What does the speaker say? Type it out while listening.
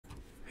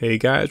Hey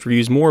guys,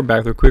 Reviews More,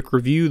 back with a quick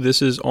review.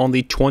 This is on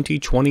the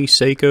 2020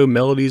 Seiko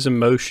Melodies in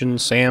Motion,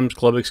 Sam's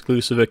Club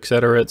exclusive,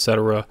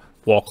 etc.,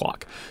 wall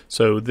clock.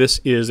 So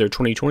this is their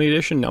 2020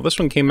 edition. Now this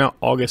one came out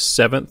August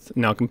 7th.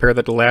 Now compare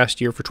that to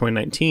last year for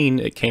 2019,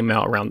 it came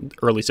out around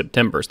early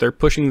September. So they're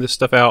pushing this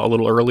stuff out a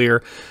little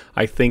earlier,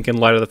 I think, in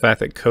light of the fact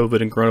that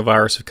COVID and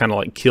coronavirus have kind of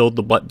like killed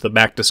the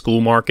back to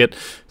school market.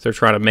 So they're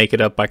trying to make it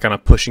up by kind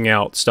of pushing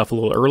out stuff a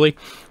little early.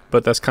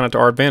 But that's kind of to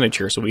our advantage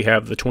here. So we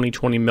have the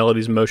 2020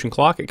 Melodies Motion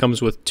Clock. It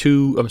comes with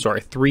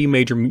three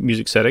major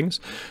music settings.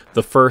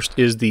 The first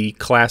is the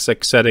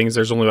classic settings.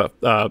 There's only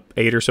about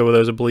 8 or so of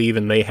those, I believe,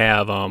 and they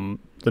have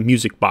the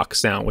music box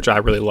sound, which I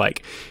really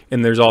like.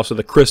 And there's also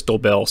the crystal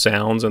bell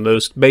sounds, and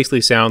those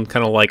basically sound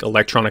kind of like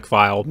electronic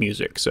file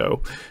music.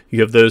 So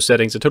you have those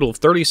settings, a total of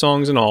 30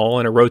 songs in all,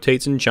 and it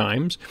rotates and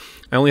chimes.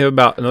 I only have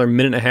about another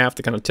minute and a half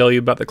to kind of tell you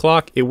about the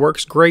clock. It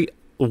works great.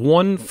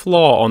 One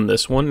flaw on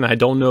this one, and I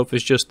don't know if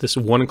it's just this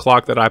one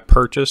clock that I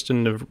purchased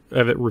and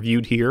have it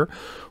reviewed here,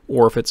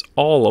 or if it's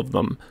all of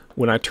them.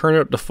 When I turn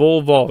it up to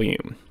full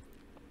volume,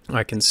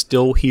 I can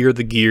still hear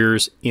the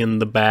gears in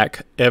the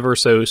back ever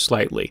so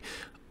slightly.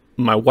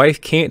 My wife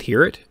can't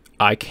hear it.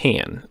 I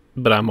can,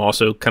 but I'm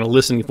also kind of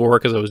listening for her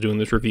because I was doing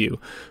this review.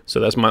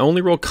 So that's my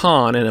only real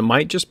con, and it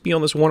might just be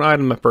on this one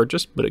item I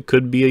purchased, but it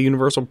could be a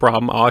universal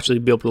problem. I'll actually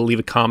be able to leave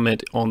a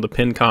comment on the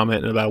pinned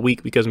comment in about a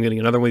week because I'm getting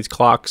another one of these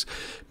clocks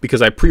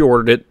because I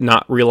pre-ordered it,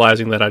 not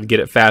realizing that I'd get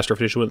it faster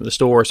if I just went to the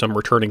store, so I'm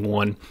returning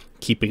one,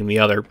 keeping the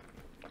other.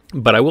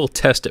 But I will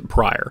test it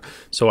prior,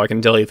 so I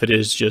can tell you if it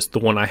is just the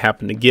one I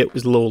happen to get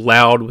was a little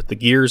loud with the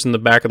gears in the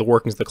back of the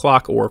workings of the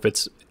clock, or if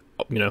it's,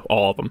 you know,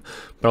 all of them.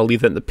 But I'll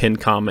leave that in the pinned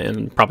comment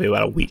in probably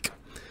about a week.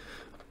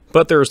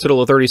 But there's a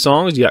total of 30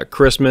 songs. You got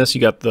Christmas, you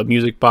got the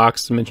music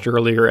box I mentioned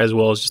earlier, as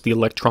well as just the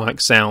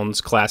electronic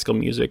sounds, classical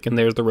music. And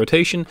there's the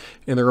rotation.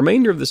 And the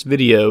remainder of this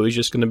video is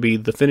just going to be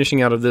the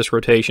finishing out of this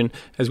rotation,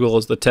 as well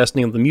as the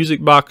testing of the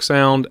music box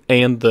sound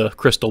and the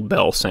crystal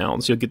bell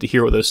sounds. You'll get to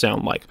hear what those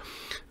sound like.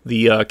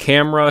 The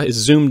camera is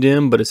zoomed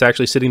in, but it's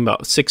actually sitting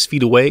about 6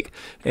 feet away,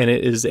 and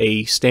it is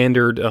a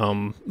standard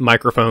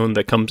microphone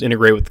that comes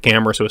integrated with the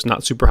camera, so it's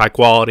not super high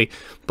quality,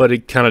 but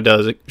it kind of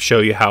does show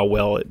you how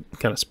well it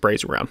kind of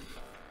sprays around.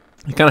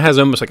 It kind of has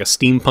almost like a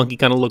steampunky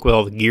kind of look with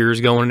all the gears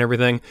going and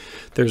everything.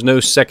 There's no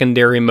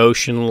secondary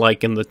motion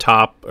like in the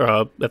top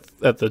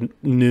at the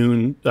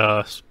noon,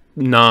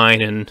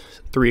 9 and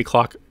 3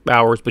 o'clock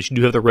hours, but you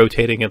do have the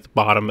rotating at the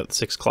bottom at the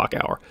 6 o'clock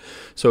hour.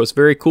 So it's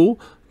very cool.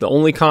 The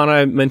only con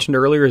I mentioned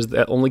earlier is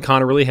the only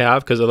con I really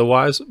have, because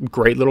otherwise,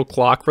 great little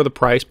clock for the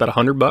price, about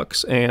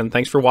 $100. And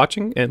thanks for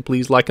watching, and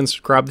please like and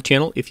subscribe to the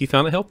channel if you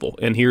found it helpful.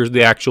 And here's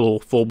the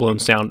actual full-blown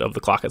sound of the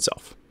clock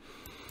itself.